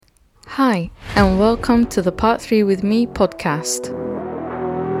Hi, and welcome to the Part 3 with Me podcast.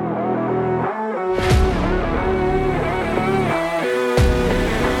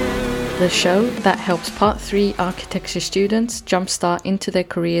 The show that helps Part 3 architecture students jumpstart into their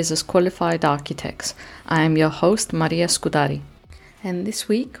careers as qualified architects. I am your host, Maria Scudari. And this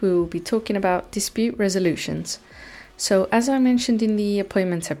week we will be talking about dispute resolutions. So, as I mentioned in the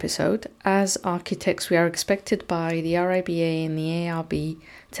appointments episode, as architects we are expected by the RIBA and the ARB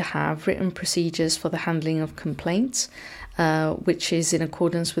to have written procedures for the handling of complaints, which is in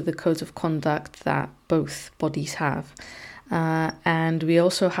accordance with the codes of conduct that both bodies have. And we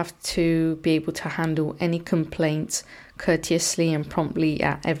also have to be able to handle any complaints courteously and promptly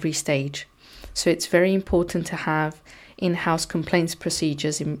at every stage. So it's very important to have in-house complaints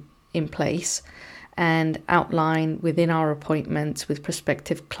procedures in place and outline within our appointments with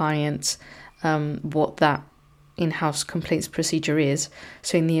prospective clients what that in-house complaints procedure is.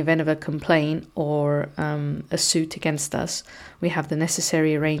 So in the event of a complaint or a suit against us, we have the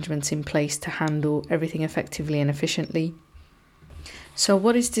necessary arrangements in place to handle everything effectively and efficiently. So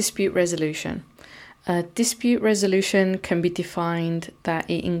what is dispute resolution? Dispute resolution can be defined that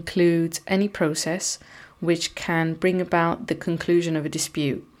it includes any process which can bring about the conclusion of a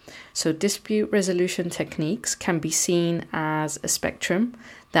dispute. So dispute resolution techniques can be seen as a spectrum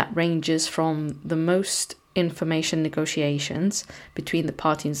that ranges from the most information negotiations between the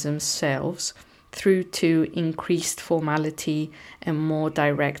parties themselves through to increased formality and more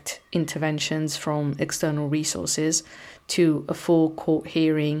direct interventions from external resources to a full court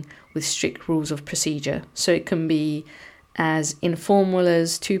hearing with strict rules of procedure. So it can be as informal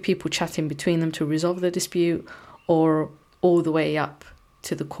as two people chatting between them to resolve the dispute, or all the way up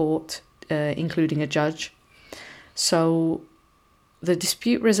to the court, including a judge. So the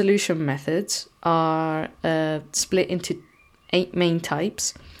dispute resolution methods are split into 8 main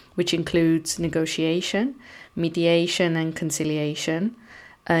types, which includes negotiation, mediation and conciliation,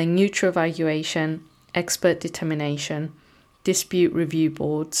 neutral evaluation, expert determination, dispute review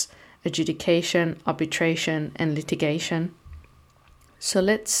boards, adjudication, arbitration, and litigation. So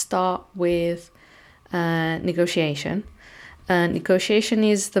let's start with negotiation. Negotiation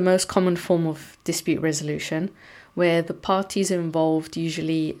is the most common form of dispute resolution, where the parties involved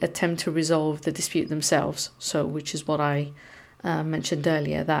usually attempt to resolve the dispute themselves. So, which is what I mentioned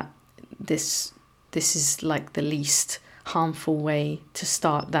earlier, that this is like the least harmful way to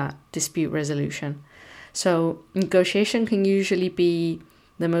start that dispute resolution. So, negotiation can usually be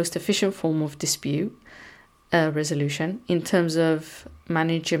the most efficient form of dispute resolution in terms of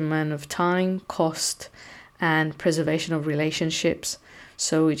management of time, cost, and preservation of relationships.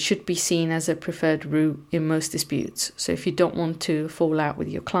 So it should be seen as a preferred route in most disputes. So if you don't want to fall out with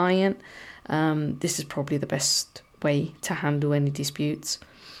your client, this is probably the best way to handle any disputes.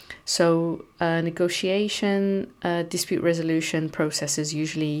 So negotiation, dispute resolution processes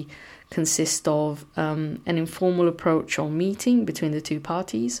usually consist of an informal approach or meeting between the two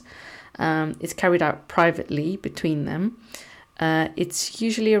parties. It's carried out privately between them. It's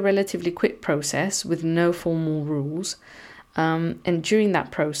usually a relatively quick process with no formal rules. And during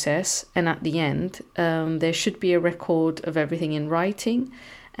that process and at the end, there should be a record of everything in writing,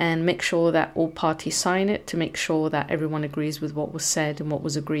 and make sure that all parties sign it to make sure that everyone agrees with what was said and what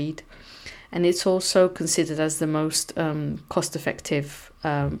was agreed. And it's also considered as the most cost-effective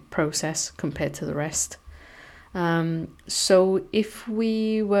process compared to the rest. So if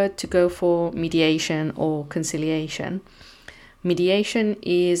we were to go for mediation or conciliation, mediation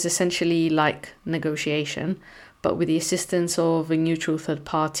is essentially like negotiation, but with the assistance of a neutral third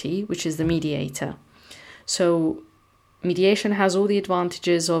party, which is the mediator. So mediation has all the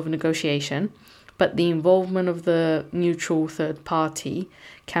advantages of negotiation, but the involvement of the neutral third party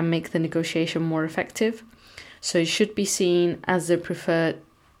can make the negotiation more effective. So it should be seen as the preferred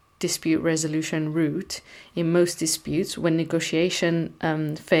dispute resolution route in most disputes when negotiation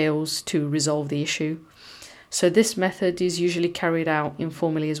fails to resolve the issue. So this method is usually carried out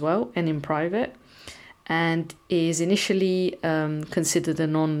informally as well and in private, and is initially considered a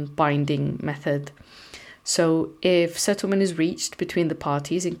non-binding method. So if settlement is reached between the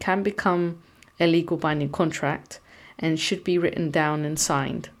parties, it can become a legal binding contract and should be written down and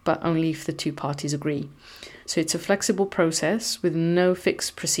signed, but only if the two parties agree. So it's a flexible process with no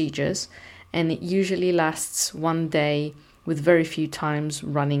fixed procedures, and it usually lasts 1 day with very few times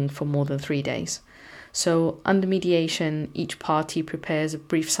running for more than 3 days. So under mediation, each party prepares a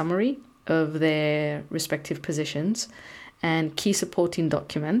brief summary of their respective positions and key supporting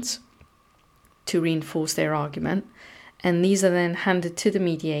documents to reinforce their argument. And these are then handed to the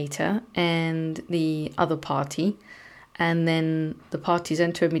mediator and the other party and then the parties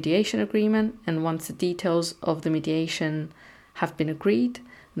enter a mediation agreement, and once the details of the mediation have been agreed,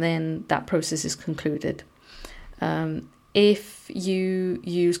 then that process is concluded. If you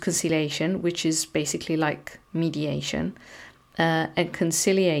use conciliation, which is basically like mediation, a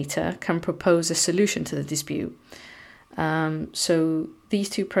conciliator can propose a solution to the dispute. So these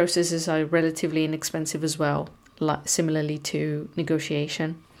two processes are relatively inexpensive as well, similarly to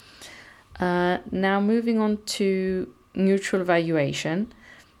negotiation. Now moving on to neutral evaluation.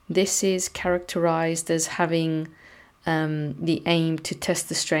 This is characterized as having the aim to test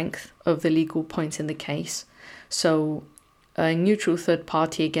the strength of the legal points in the case. So a neutral third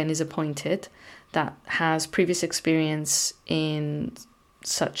party again is appointed that has previous experience in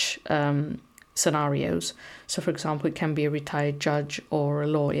such scenarios. So for example, it can be a retired judge or a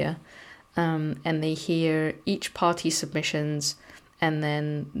lawyer, and they hear each party's submissions, and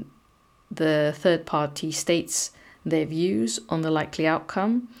then the third party states their views on the likely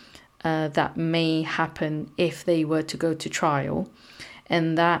outcome that may happen if they were to go to trial,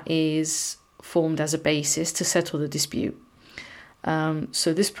 and that is formed as a basis to settle the dispute.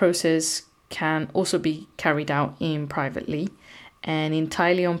 So this process can also be carried out in privately and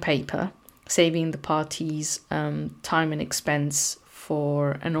entirely on paper, saving the parties time and expense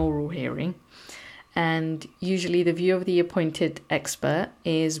for an oral hearing. And usually the view of the appointed expert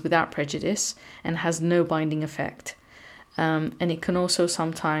is without prejudice and has no binding effect. And it can also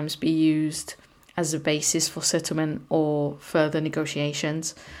sometimes be used as a basis for settlement or further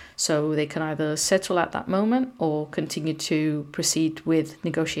negotiations. So they can either settle at that moment or continue to proceed with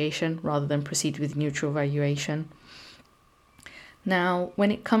negotiation rather than proceed with neutral evaluation. Now,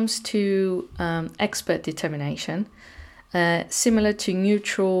 when it comes to expert determination, similar to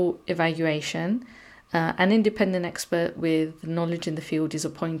neutral evaluation, an independent expert with knowledge in the field is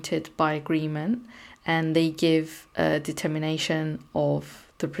appointed by agreement, and they give a determination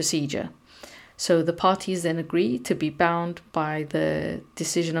of the procedure. So the parties then agree to be bound by the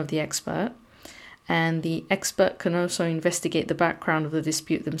decision of the expert, and the expert can also investigate the background of the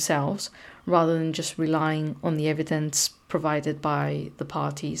dispute themselves rather than just relying on the evidence provided by the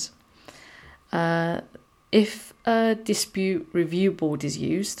parties. If a dispute review board is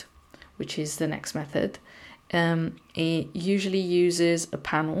used, which is the next method, it usually uses a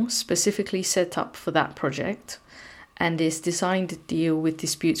panel specifically set up for that project and is designed to deal with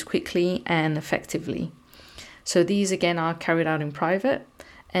disputes quickly and effectively. So these again are carried out in private,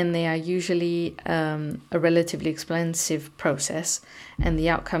 and they are usually a relatively expensive process, and the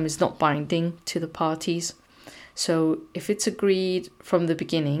outcome is not binding to the parties. So if it's agreed from the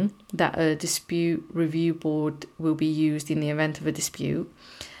beginning that a dispute review board will be used in the event of a dispute,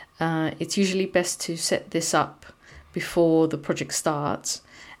 it's usually best to set this up before the project starts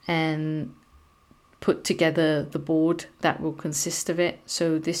and put together the board that will consist of it.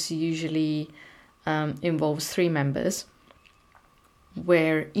 So this usually involves 3 members,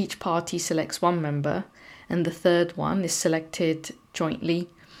 where each party selects 1 member and the third one is selected jointly.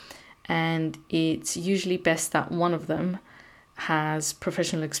 And it's usually best that one of them has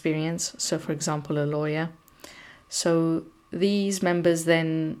professional experience, so for example a lawyer. So these members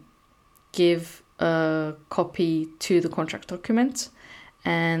then give a copy to the contract document,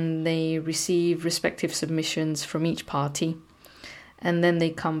 and they receive respective submissions from each party, and then they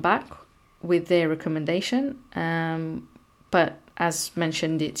come back with their recommendation, but as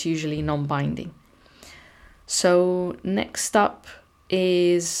mentioned, it's usually non-binding. So next up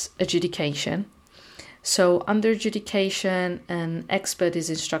is adjudication. So under adjudication, an expert is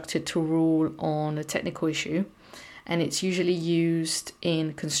instructed to rule on a technical issue, and it's usually used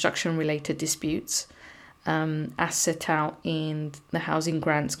in construction-related disputes, as set out in the Housing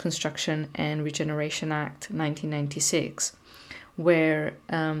Grants, Construction and Regeneration Act 1996, where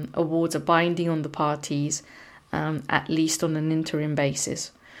awards are binding on the parties, at least on an interim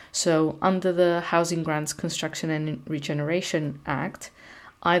basis. So under the Housing Grants, Construction and Regeneration Act,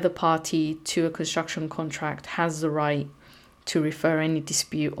 either party to a construction contract has the right to refer any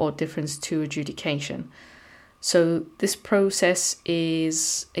dispute or difference to adjudication. So this process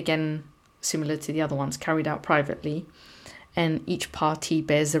is, again, similar to the other ones, carried out privately, and each party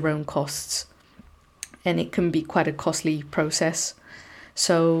bears their own costs, and it can be quite a costly process.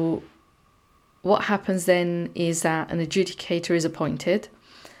 So what happens then is that an adjudicator is appointed,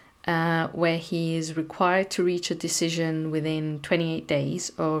 where he is required to reach a decision within 28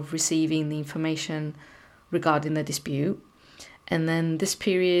 days of receiving the information regarding the dispute, and then this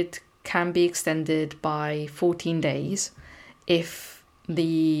period can be extended by 14 days if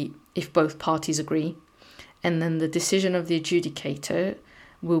both parties agree, and then the decision of the adjudicator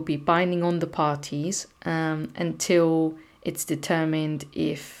will be binding on the parties until it's determined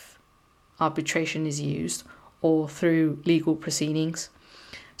if arbitration is used or through legal proceedings.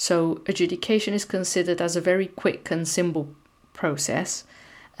 So adjudication is considered as a very quick and simple process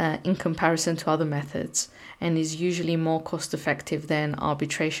in comparison to other methods, and is usually more cost effective than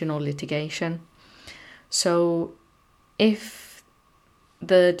arbitration or litigation. So if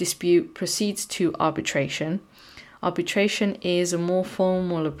the dispute proceeds to arbitration, arbitration is a more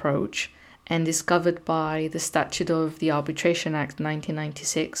formal approach and is governed by the Statute of the Arbitration Act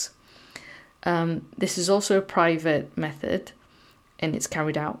 1996. This is also a private method, and it's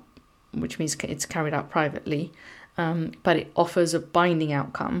carried out, which means it's carried out privately, but it offers a binding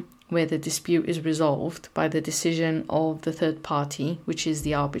outcome where the dispute is resolved by the decision of the third party, which is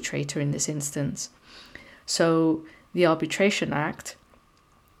the arbitrator in this instance. So the Arbitration Act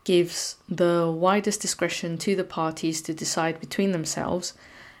gives the widest discretion to the parties to decide between themselves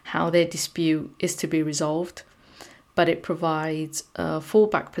how their dispute is to be resolved, but it provides a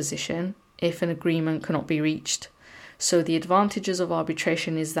fallback position if an agreement cannot be reached. So the advantages of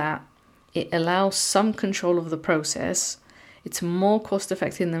arbitration is that it allows some control of the process, it's more cost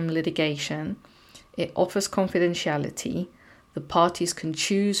effective than litigation, it offers confidentiality, the parties can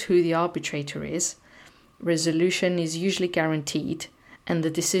choose who the arbitrator is, resolution is usually guaranteed, and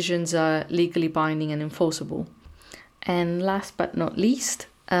the decisions are legally binding and enforceable. And last but not least,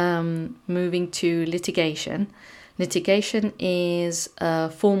 moving to litigation. Litigation is a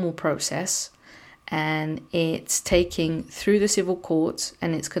formal process, and it's taken through the civil courts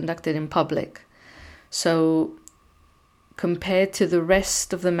and it's conducted in public. So compared to the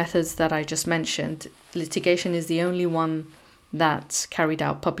rest of the methods that I just mentioned, litigation is the only one that's carried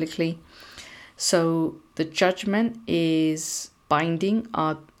out publicly. So the judgment is binding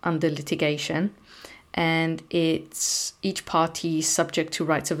under litigation, and it's each party is subject to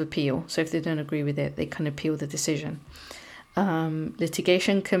rights of appeal. So if they don't agree with it, they can appeal the decision.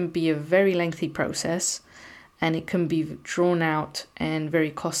 Litigation can be a very lengthy process, and it can be drawn out and very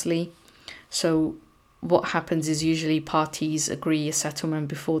costly. So what happens is usually parties agree a settlement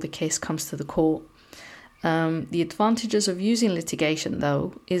before the case comes to the court. The advantages of using litigation,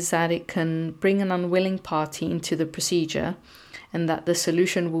 though, is that it can bring an unwilling party into the procedure, and that the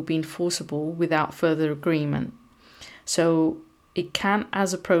solution will be enforceable without further agreement. So it can,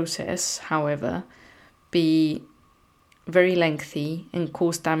 as a process, however, be very lengthy and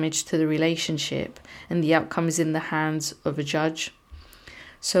cause damage to the relationship, and the outcome is in the hands of a judge.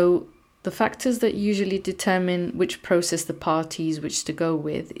 So the factors that usually determine which process the parties wish to go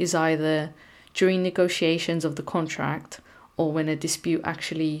with is either during negotiations of the contract or when a dispute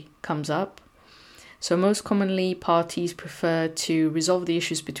actually comes up. So most commonly, parties prefer to resolve the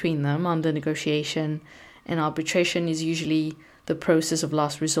issues between them under negotiation, and arbitration is usually the process of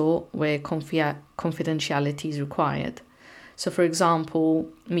last resort where confidentiality is required. So for example,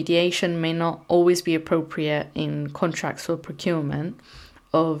 mediation may not always be appropriate in contracts for procurement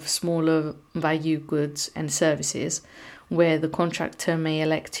of smaller value goods and services, where the contractor may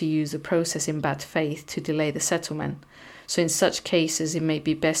elect to use the process in bad faith to delay the settlement. So in such cases, it may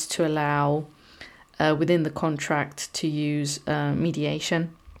be best to allow within the contract to use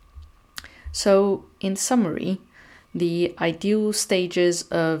mediation. So in summary, the ideal stages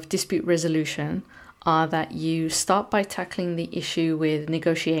of dispute resolution are that you start by tackling the issue with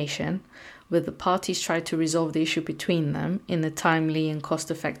negotiation, where the parties try to resolve the issue between them in a timely and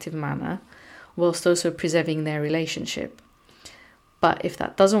cost-effective manner, whilst also preserving their relationship. But if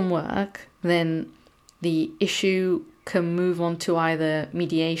that doesn't work, then the issue can move on to either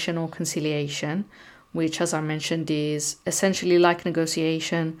mediation or conciliation, which, as I mentioned, is essentially like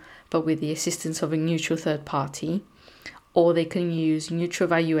negotiation, but with the assistance of a neutral third party. Or they can use neutral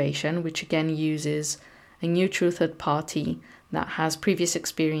valuation, which again uses a neutral third party that has previous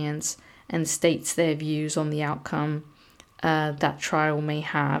experience and states their views on the outcome that trial may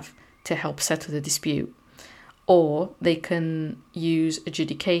have to help settle the dispute. Or they can use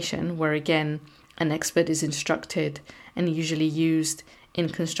adjudication, where again an expert is instructed and usually used in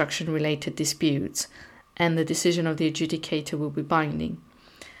construction-related disputes, and the decision of the adjudicator will be binding.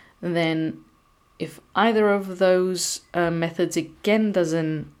 And then if either of those methods again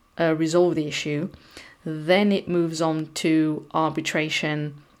doesn't resolve the issue, then it moves on to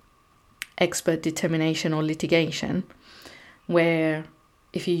arbitration, expert determination, or litigation, where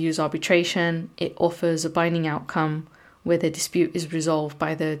if you use arbitration, it offers a binding outcome where the dispute is resolved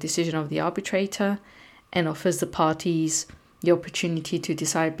by the decision of the arbitrator and offers the parties the opportunity to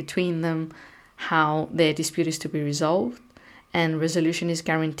decide between them how their dispute is to be resolved, and resolution is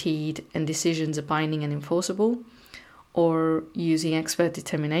guaranteed and decisions are binding and enforceable. or using expert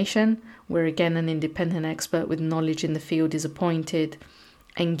determination, where again an independent expert with knowledge in the field is appointed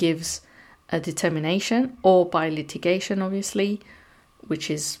and gives a determination, or by litigation, obviously, which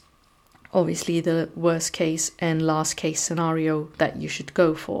is obviously the worst case and last case scenario that you should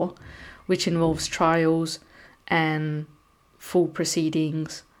go for, which involves trials and full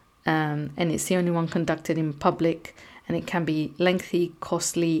proceedings, and it's the only one conducted in public, and it can be lengthy,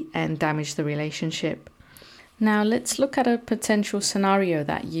 costly, and damage the relationship. Now let's look at a potential scenario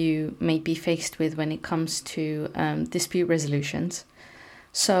that you may be faced with when it comes to dispute resolutions.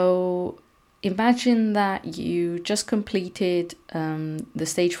 So imagine that you just completed the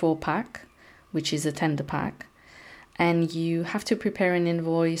stage 4 pack, which is a tender pack, and you have to prepare an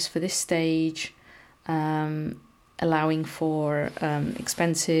invoice for this stage, allowing for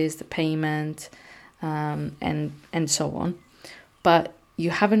expenses, the payment, and so on. But you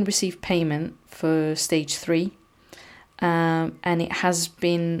haven't received payment for stage 3, and it has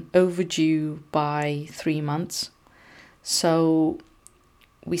been overdue by 3 months. So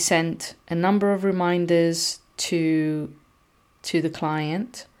we sent a number of reminders to the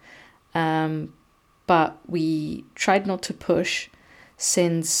client, but we tried not to push,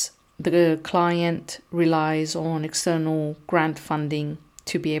 since the client relies on external grant funding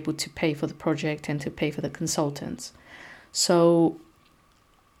to be able to pay for the project and to pay for the consultants. So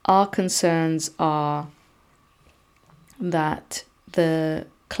our concerns are that the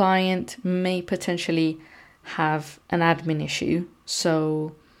client may potentially have an admin issue,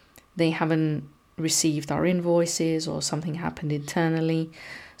 so they haven't received our invoices or something happened internally.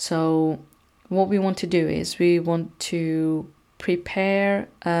 So what we want to do is we want to prepare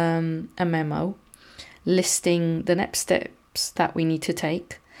a memo listing the next steps that we need to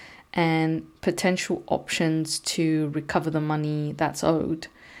take and potential options to recover the money that's owed,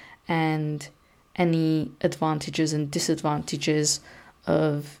 and any advantages and disadvantages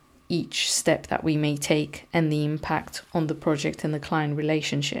of each step that we may take and the impact on the project and the client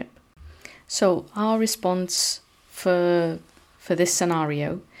relationship. So our response for this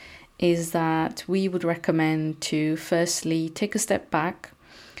scenario is that we would recommend to firstly take a step back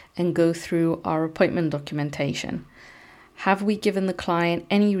and go through our appointment documentation. Have we given the client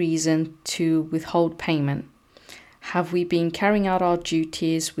any reason to withhold payment? Have we been carrying out our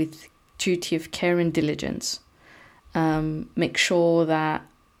duties with duty of care and diligence? Make sure that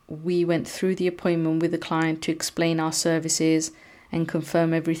we went through the appointment with the client to explain our services and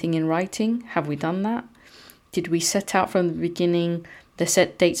confirm everything in writing. Have we done that? Did we set out from the beginning the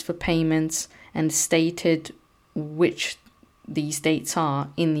set dates for payments and stated which these dates are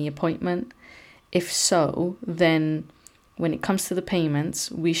in the appointment? If so, then when it comes to the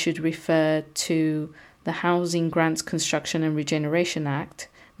payments, we should refer to the Housing Grants Construction and Regeneration Act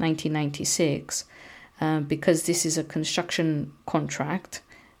 1996, because this is a construction contract.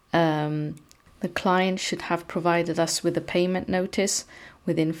 The client should have provided us with a payment notice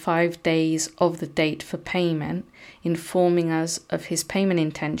within 5 days of the date for payment, informing us of his payment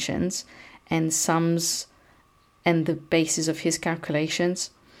intentions and sums and the basis of his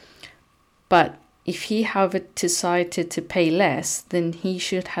calculations. But if he, however, decided to pay less, then he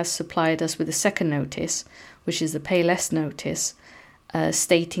should have supplied us with a second notice, which is the pay less notice,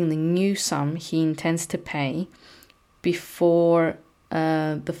 stating the new sum he intends to pay before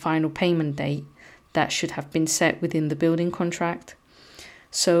the final payment date that should have been set within the building contract.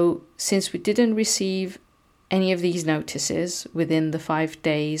 So since we didn't receive any of these notices within the 5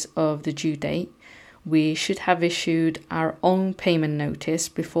 days of the due date, we should have issued our own payment notice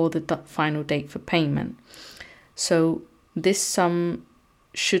before the final date for payment. So this sum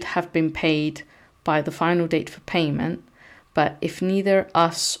should have been paid by the final date for payment, but if neither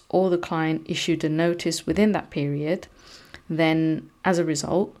us or the client issued a notice within that period, then as a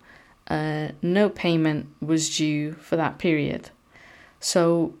result, no payment was due for that period.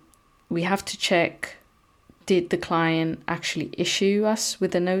 So we have to check, did the client actually issue us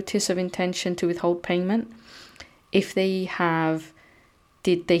with a notice of intention to withhold payment? If they have,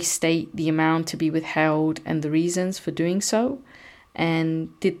 did they state the amount to be withheld and the reasons for doing so?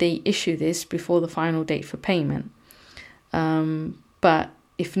 And did they issue this before the final date for payment? But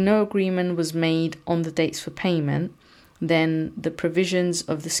if no agreement was made on the dates for payment, then the provisions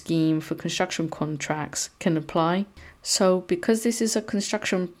of the scheme for construction contracts can apply. So because this is a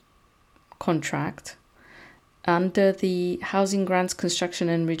construction contract, under the Housing Grants Construction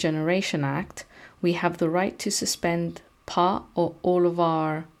and Regeneration Act, we have the right to suspend part or all of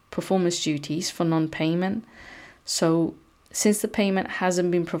our performance duties for non-payment. So since the payment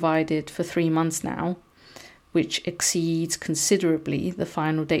hasn't been provided for 3 months now, which exceeds considerably the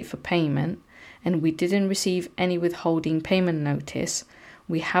final date for payment, and we didn't receive any withholding payment notice,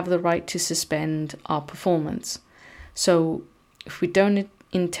 we have the right to suspend our performance. So if we don't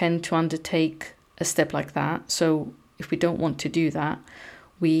intend to undertake a step like that, so if we don't want to do that,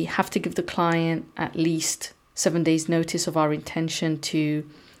 we have to give the client at least 7 days notice of our intention to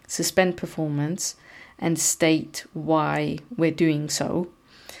suspend performance and state why we're doing so.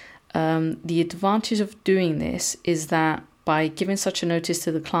 The advantage of doing this is that by giving such a notice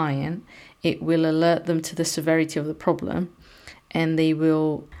to the client, it will alert them to the severity of the problem, and they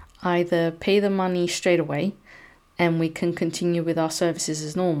will either pay the money straight away and we can continue with our services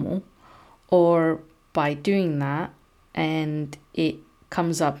as normal, or by doing that and it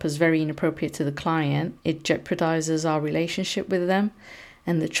comes up as very inappropriate to the client, it jeopardizes our relationship with them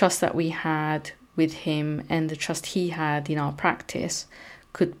and the trust that we had with him and the trust he had in our practice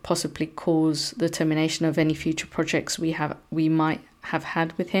could possibly cause the termination of any future projects we might have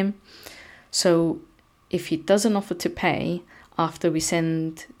had with him. So if he doesn't offer to pay after we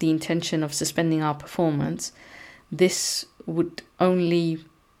send the intention of suspending our performance, this would only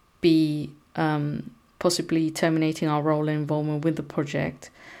be possibly terminating our role and involvement with the project,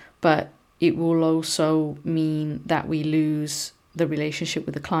 but it will also mean that we lose the relationship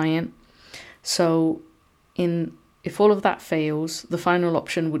with the client. So if all of that fails, the final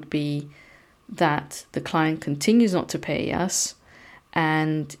option would be that the client continues not to pay us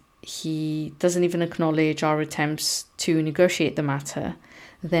and he doesn't even acknowledge our attempts to negotiate the matter.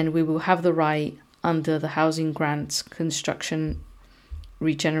 Then we will have the right under the Housing Grants Construction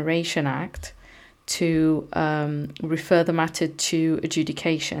Regeneration Act to refer the matter to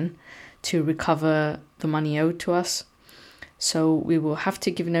adjudication to recover the money owed to us. So we will have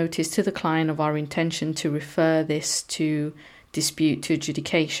to give notice to the client of our intention to refer this to dispute to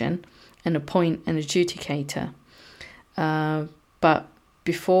adjudication and appoint an adjudicator. But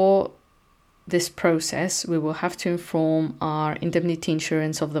before this process, we will have to inform our indemnity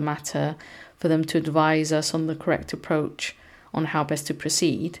insurance of the matter for them to advise us on the correct approach on how best to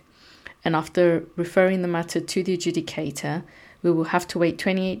proceed. And after referring the matter to the adjudicator, we will have to wait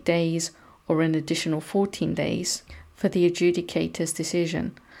 28 days or an additional 14 days for the adjudicator's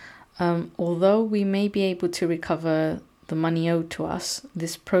decision. Although we may be able to recover the money owed to us,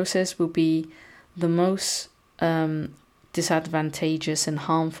 this process will be the most disadvantageous and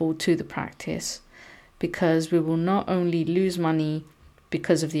harmful to the practice, because we will not only lose money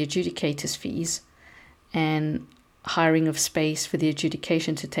because of the adjudicator's fees and hiring of space for the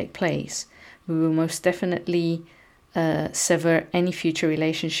adjudication to take place, we will most definitely sever any future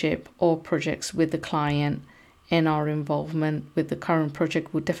relationship or projects with the client, and our involvement with the current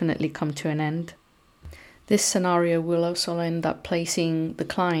project will definitely come to an end. This scenario will also end up placing the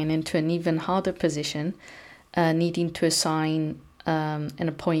client into an even harder position, needing to assign and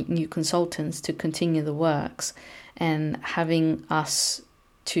appoint new consultants to continue the works, and having us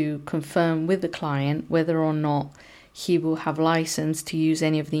to confirm with the client whether or not he will have license to use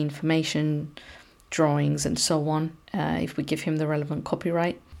any of the information, drawings and so on, if we give him the relevant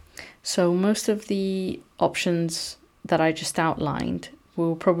copyright. So most of the options that I just outlined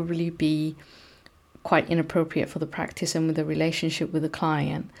will probably be quite inappropriate for the practice and with the relationship with the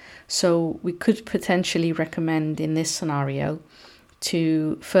client. So we could potentially recommend in this scenario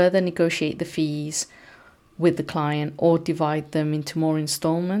to further negotiate the fees with the client or divide them into more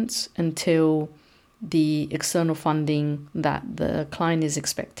installments until the external funding that the client is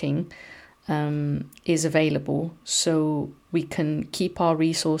expecting is available, so we can keep our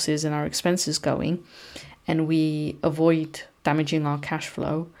resources and our expenses going and we avoid damaging our cash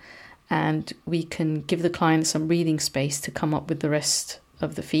flow, and we can give the client some breathing space to come up with the rest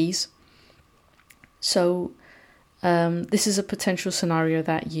of the fees. So this is a potential scenario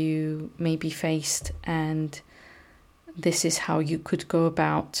that you may be faced, and this is how you could go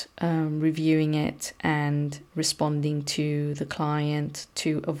about reviewing it and responding to the client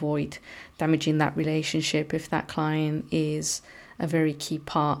to avoid damaging that relationship if that client is a very key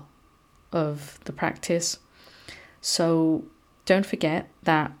part of the practice. So don't forget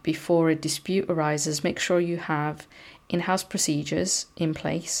that before a dispute arises, make sure you have in-house procedures in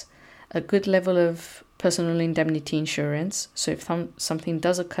place, a good level of personal indemnity insurance, so if something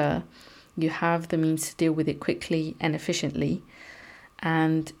does occur, you have the means to deal with it quickly and efficiently.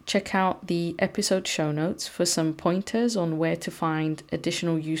 And check out the episode show notes for some pointers on where to find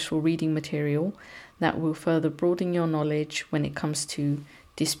additional useful reading material that will further broaden your knowledge when it comes to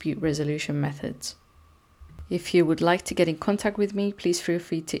dispute resolution methods. If you would like to get in contact with me, please feel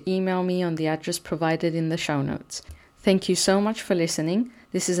free to email me on the address provided in the show notes. Thank you so much for listening.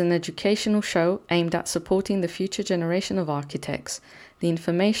 This is an educational show aimed at supporting the future generation of architects. The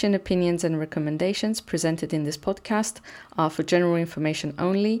information, opinions, and recommendations presented in this podcast are for general information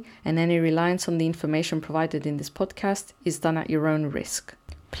only, and any reliance on the information provided in this podcast is done at your own risk.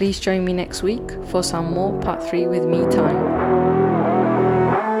 Please join me next week for some more Part 3 with me time.